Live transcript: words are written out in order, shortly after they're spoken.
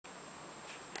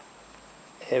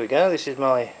Here we go, this is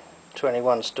my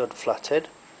 21 stud flathead.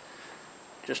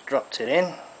 Just dropped it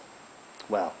in,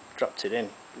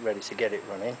 ready to get it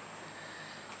running.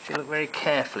 If you look very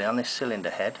carefully on this cylinder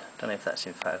head, don't know if that's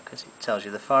in focus, it tells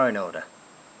you the firing order.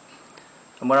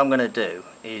 And what I'm going to do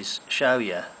is show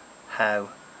you how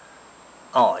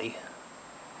other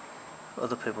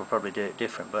people probably do it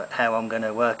different, but how I'm going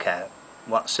to work out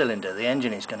what cylinder the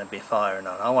engine is going to be firing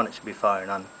on. I want it to be firing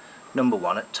on number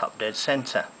 1 at top dead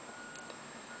centre.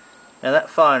 Now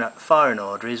that firing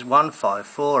order is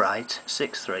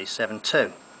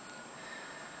 15486372.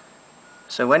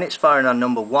 So when it's firing on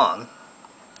number 1,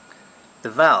 the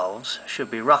valves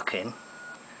should be rocking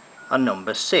on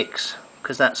number 6,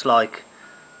 because that's like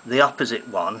the opposite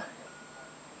one.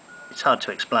 It's hard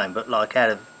to explain, but like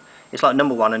it's like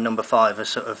number 1 and number 5 are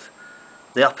sort of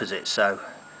the opposite. So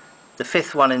the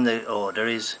 5th one in the order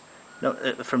is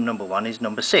from number 1 is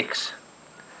number 6.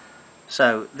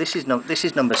 So this is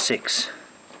number 6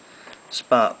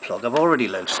 spark plug. I've already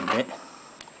loosened it,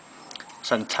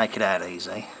 so I can take it out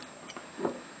easy.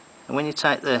 And when you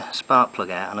take the spark plug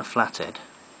out on a flathead,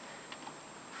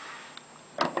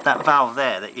 that valve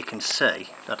there that you can see,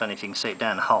 I don't know if you can see it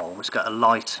down the hole, it's got a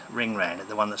light ring round it.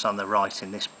 The one that's on the right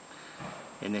in this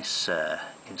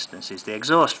instance is the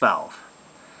exhaust valve,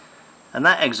 and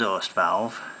that exhaust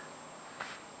valve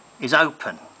is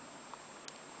open.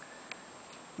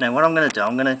 Now what I'm going to do,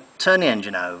 I'm going to turn the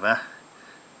engine over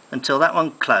until that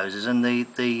one closes and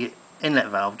the inlet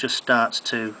valve just starts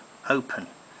to open.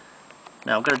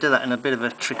 Now I'm going to do that in a bit of a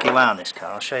tricky way on this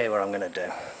car. I'll show you what I'm going to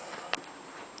do.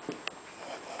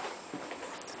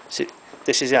 See,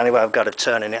 this is the only way I've got of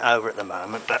turning it over at the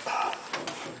moment, but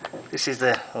this is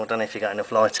the, I don't know if you got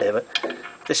enough light here, but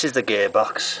this is the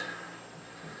gearbox,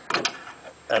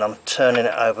 and I'm turning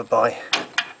it over by,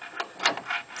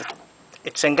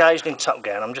 it's engaged in top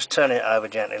gear, and I'm just turning it over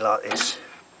gently like this.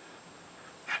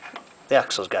 The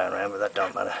axle's going around, but that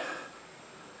don't matter.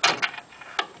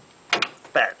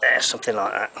 About there, something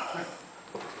like that.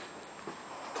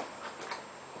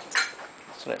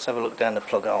 So let's have a look down the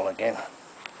plug hole again.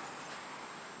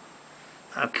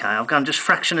 Okay, I've gone just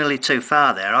fractionally too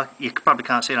far there. You probably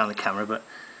can't see it on the camera, but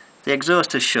the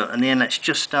exhaust is shut and the inlet's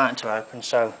just starting to open,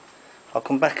 so I'll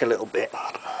come back a little bit,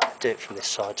 do it from this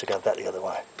side to go back the other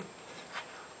way.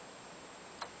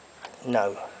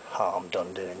 No harm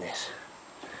done doing this.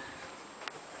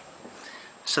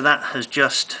 So that has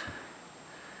just,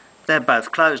 they're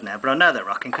both closed now, but I know they're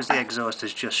rocking because the exhaust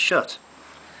is just shut.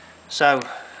 So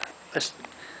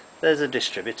there's a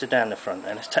distributor down the front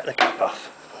there. Let's take the cap off.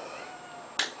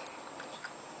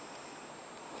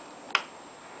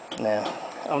 Now,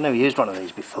 I've never used one of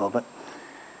these before, but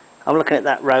I'm looking at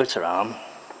that rotor arm.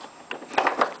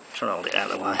 Try to hold it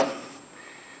out of the way.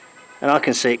 And I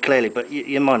can see it clearly, but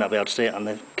you might not be able to see it on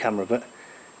the camera, but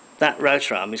that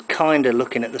rotor arm is kind of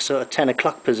looking at the sort of 10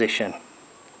 o'clock position.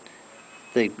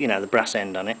 The brass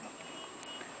end on it.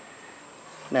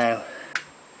 Now,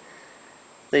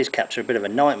 these caps are a bit of a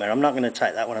nightmare. I'm not going to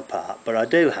take that one apart, but I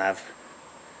do have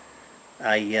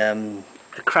a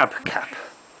crab cap.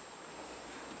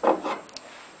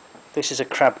 This is a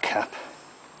crab cap,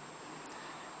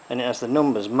 and it has the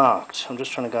numbers marked. I'm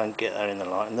just trying to go and get there in the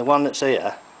light, and the one that's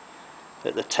here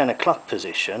at the 10 o'clock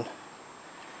position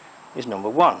is number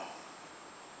 1,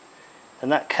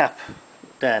 and that cap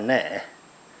down there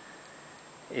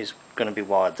is going to be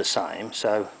wired the same.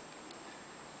 So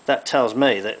that tells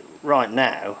me that right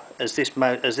now, as this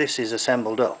is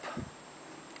assembled up,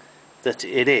 that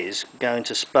it is going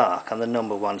to spark on the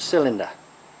number 1 cylinder.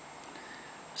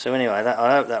 So anyway,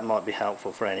 I hope that might be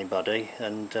helpful for anybody,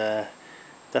 and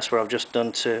that's what I've just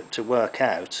done to work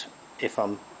out if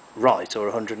I'm right or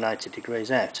 180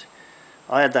 degrees out.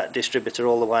 I had that distributor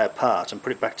all the way apart and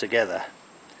put it back together,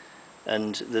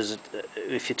 and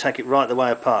if you take it right the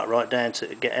way apart, right down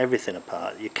to get everything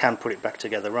apart, you can put it back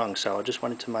together wrong. So I just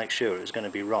wanted to make sure it was going to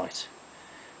be right.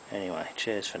 Anyway,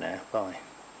 cheers for now, bye.